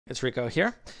It's Rico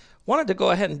here. Wanted to go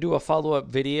ahead and do a follow-up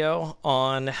video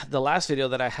on the last video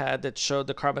that I had that showed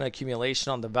the carbon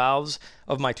accumulation on the valves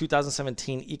of my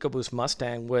 2017 Ecoboost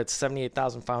Mustang with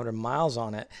 78,500 miles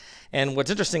on it. And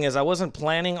what's interesting is I wasn't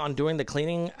planning on doing the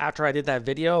cleaning after I did that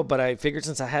video, but I figured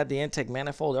since I had the intake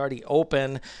manifold already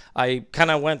open, I kind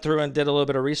of went through and did a little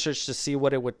bit of research to see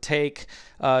what it would take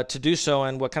to do so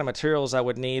and what kind of materials I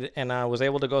would need. And I was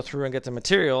able to go through and get the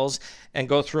materials and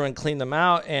go through and clean them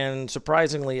out. And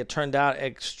surprisingly, it turned out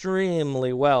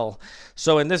extremely well.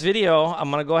 So in this video, I'm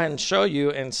going to go ahead and show you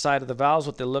inside of the valves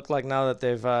what they look like now that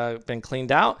they've been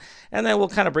cleaned out. And then we'll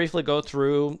kind of briefly go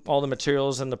through all the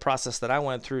materials and the process that I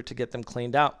went through to get them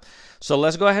cleaned out. So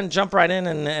let's go ahead and jump right in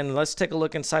and let's take a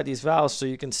look inside these valves so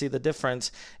you can see the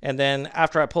difference. And then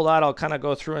after I pull out, I'll kind of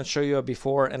go through and show you a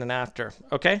before and an after.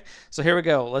 Okay, so here we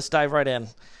go. Let's dive right in.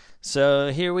 So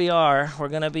here we are. We're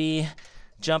going to be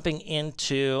jumping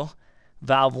into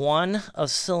valve 1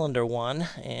 of cylinder 1.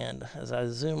 And as I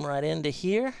zoom right into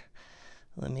here,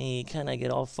 let me kind of get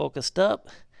all focused up.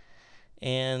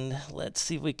 And let's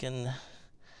see if we can,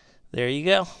 there you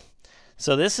go.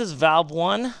 So this is valve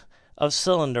 1 of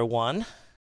cylinder 1.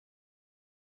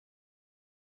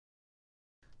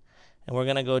 And we're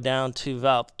going to go down to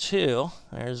valve 2.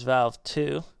 There's valve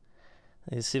 2.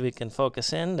 Let's see if we can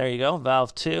focus in. There you go,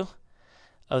 valve 2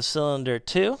 of cylinder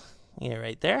 2. Yeah,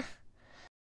 right there.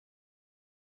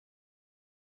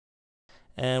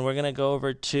 And we're going to go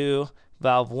over to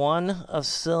valve 1 of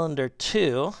cylinder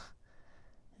 2.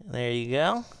 There you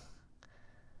go.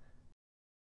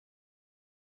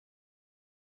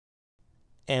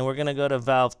 And we're going to go to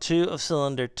valve 2 of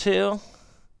cylinder 2.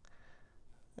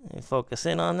 Focus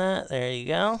in on that. There you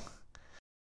go.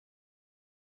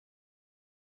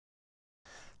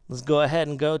 Let's go ahead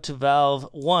and go to valve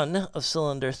 1 of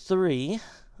cylinder 3.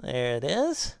 There it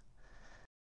is.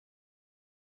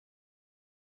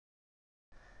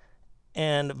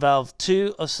 And valve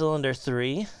 2 of cylinder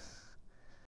 3.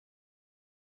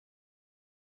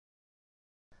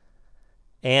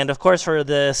 And of course for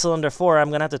the cylinder 4, I'm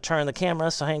going to have to turn the camera,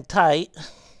 so hang tight.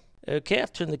 Okay,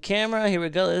 I've turned the camera. Here we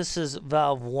go. This is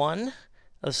valve 1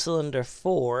 of cylinder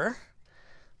 4.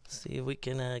 Let's see if we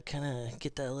can kind of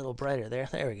get that a little brighter there.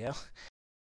 There we go.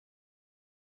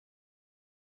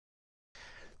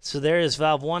 So there is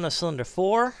valve 1 of cylinder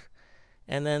 4.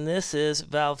 And then this is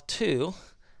valve 2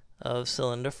 of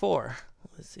cylinder 4.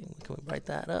 Let's see, can we brighten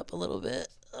that up a little bit?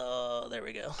 Oh, there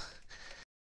we go.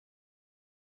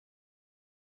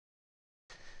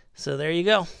 So there you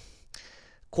go.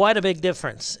 Quite a big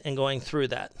difference in going through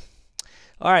that.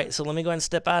 All right, so let me go ahead and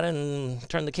step out and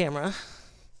turn the camera.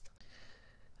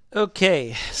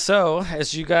 Okay, so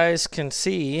as you guys can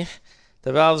see,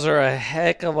 the valves are a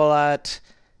heck of a lot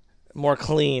more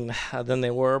clean than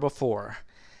they were before.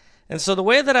 And so the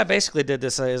way that I basically did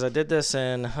this is I did this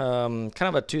in kind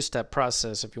of a two-step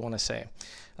process, if you want to say.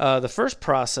 The first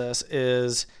process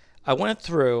is I went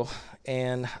through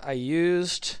and I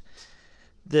used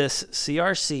this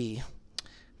CRC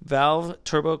valve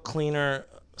turbo cleaner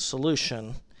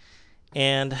solution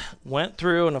and went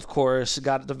through and of course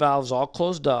got the valves all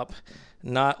closed up,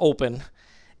 not open,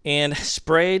 and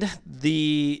sprayed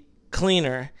the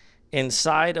cleaner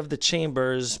inside of the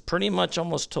chambers pretty much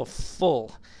almost to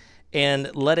full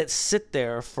and let it sit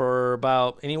there for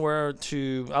about anywhere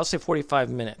to, I'll say 45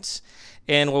 minutes.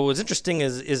 And what was interesting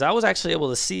is I was actually able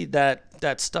to see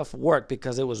that stuff work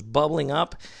because it was bubbling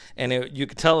up and you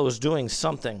could tell it was doing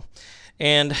something.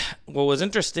 And what was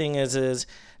interesting is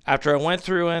after I went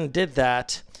through and did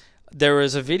that, there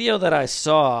was a video that I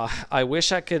saw. I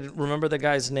wish I could remember the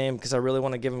guy's name because I really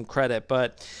want to give him credit,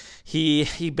 but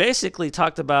he basically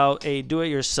talked about a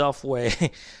do-it-yourself way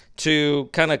to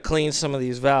kind of clean some of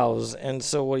these valves. And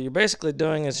so what you're basically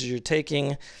doing is you're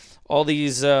taking all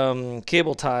these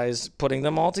cable ties, putting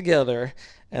them all together,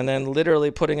 and then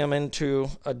literally putting them into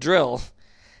a drill,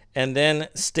 and then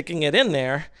sticking it in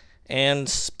there and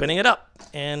spinning it up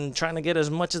and trying to get as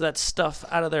much of that stuff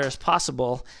out of there as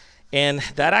possible. And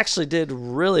that actually did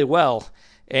really well.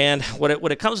 And what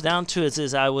it comes down to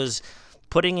is I was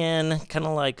putting in kind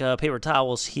of like paper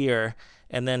towels here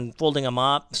and then folding them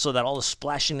up so that all the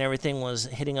splashing and everything was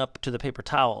hitting up to the paper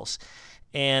towels.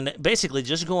 And basically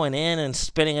just going in and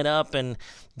spinning it up and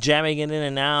jamming it in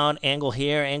and out, angle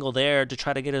here, angle there, to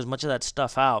try to get as much of that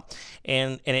stuff out.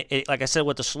 And it, like I said,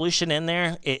 with the solution in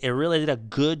there, it really did a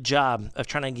good job of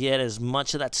trying to get as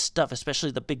much of that stuff,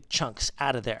 especially the big chunks,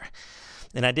 out of there.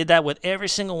 And I did that with every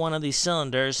single one of these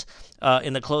cylinders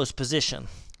in the closed position.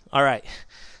 All right,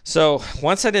 so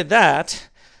once I did that,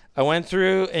 I went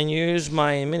through and used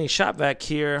my mini shop vac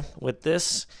here with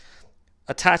this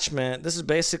attachment. This is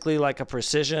basically like a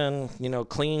precision,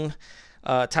 clean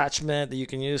attachment that you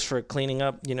can use for cleaning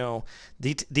up,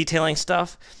 detailing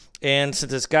stuff. And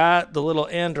since it's got the little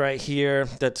end right here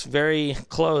that's very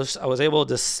close, I was able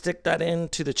to stick that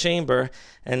into the chamber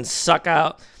and suck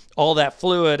out all that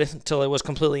fluid until it was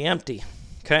completely empty.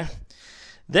 Okay.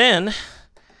 Then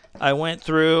I went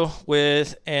through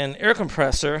with an air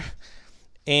compressor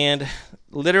and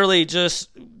literally just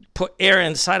put air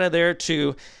inside of there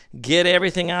to get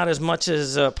everything out as much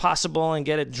as possible and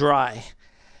get it dry.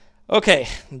 Okay,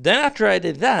 then after I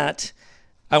did that,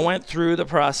 I went through the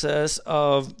process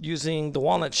of using the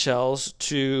walnut shells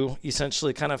to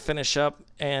essentially kind of finish up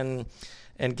and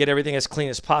get everything as clean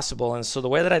as possible. And so the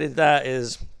way that I did that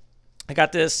is I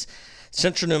got this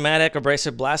Central Pneumatic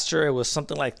Abrasive Blaster. It was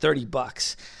something like 30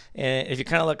 bucks. And if you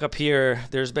kind of look up here,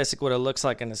 there's basically what it looks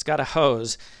like, and it's got a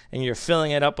hose, and you're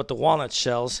filling it up with the walnut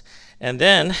shells. And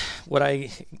then what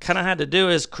I kind of had to do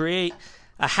is create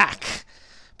a hack,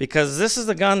 because this is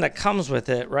the gun that comes with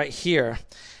it right here.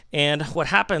 And what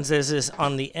happens is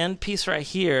on the end piece right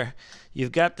here,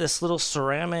 you've got this little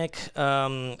ceramic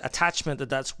attachment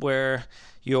that's where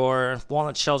your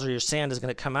walnut shells or your sand is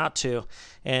going to come out to.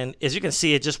 And as you can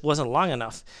see, it just wasn't long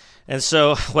enough. And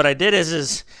so what I did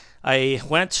is I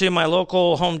went to my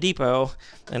local Home Depot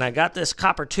and I got this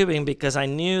copper tubing because I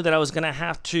knew that I was going to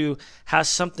have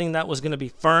something that was going to be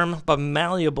firm but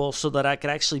malleable so that I could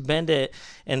actually bend it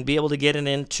and be able to get it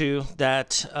into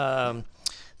that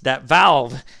that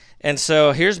valve. And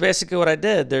so here's basically what I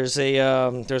did. There's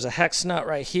a hex nut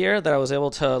right here that I was able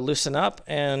to loosen up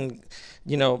and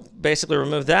basically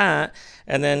remove that,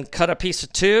 and then cut a piece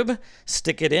of tube,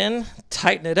 stick it in,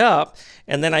 tighten it up,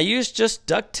 and then I used just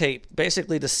duct tape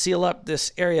basically to seal up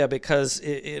this area because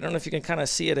I don't know if you can kind of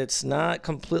see it, it's not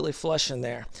completely flush in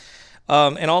there.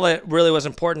 And all that really was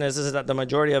important is that the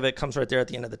majority of it comes right there at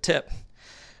the end of the tip.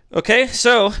 Okay,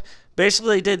 so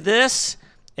basically did this,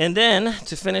 and then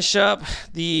to finish up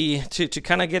to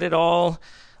kind of get it all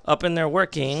up in there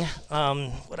working,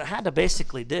 what I had to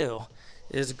basically do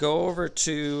is go over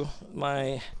to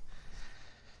my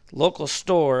local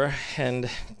store and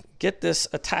get this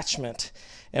attachment.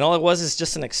 And all it was is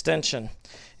just an extension.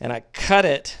 And I cut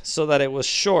it so that it was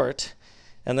short.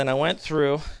 And then I went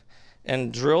through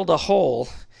and drilled a hole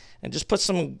and just put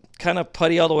some kind of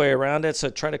putty all the way around it. So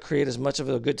I tried to create as much of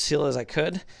a good seal as I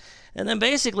could. And then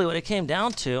basically what it came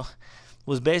down to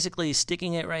was basically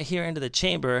sticking it right here into the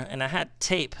chamber. And I had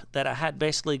tape that I had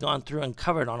basically gone through and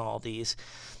covered on all these.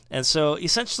 And so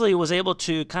essentially was able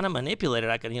to kind of manipulate it.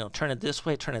 I could, turn it this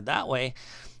way, turn it that way,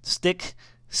 stick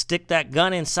that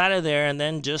gun inside of there, and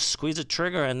then just squeeze a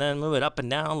trigger and then move it up and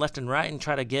down, left and right, and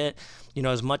try to get,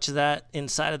 as much of that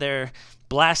inside of there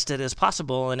blasted as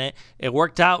possible. And it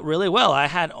worked out really well. I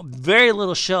had very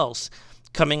little shells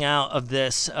coming out of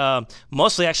this.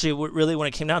 Mostly actually really when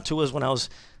it came down to was when I was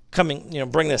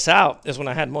bring this out is when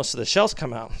I had most of the shells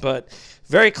come out. But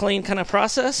very clean kind of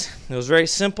process. It was very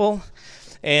simple.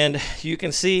 And you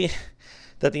can see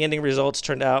that the ending results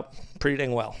turned out pretty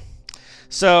dang well.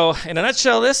 So in a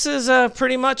nutshell, this is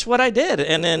pretty much what I did.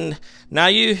 And then now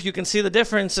you can see the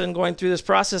difference in going through this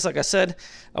process. Like I said,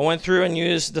 I went through and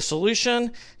used the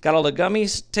solution, got all the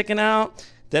gummies taken out,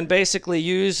 then basically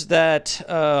used that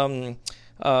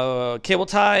cable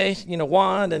tie,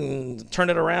 wand, and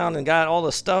turned it around and got all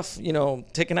the stuff,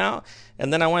 taken out.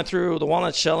 And then I went through the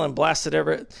walnut shell and blasted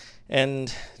it,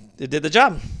 and it did the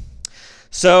job.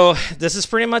 So this is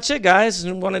pretty much it, guys.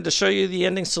 I wanted to show you the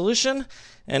ending solution.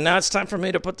 And now it's time for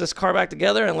me to put this car back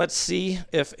together, and let's see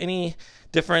if any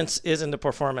difference is in the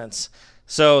performance.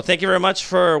 So thank you very much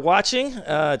for watching.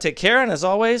 Take care, and as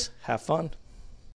always, have fun.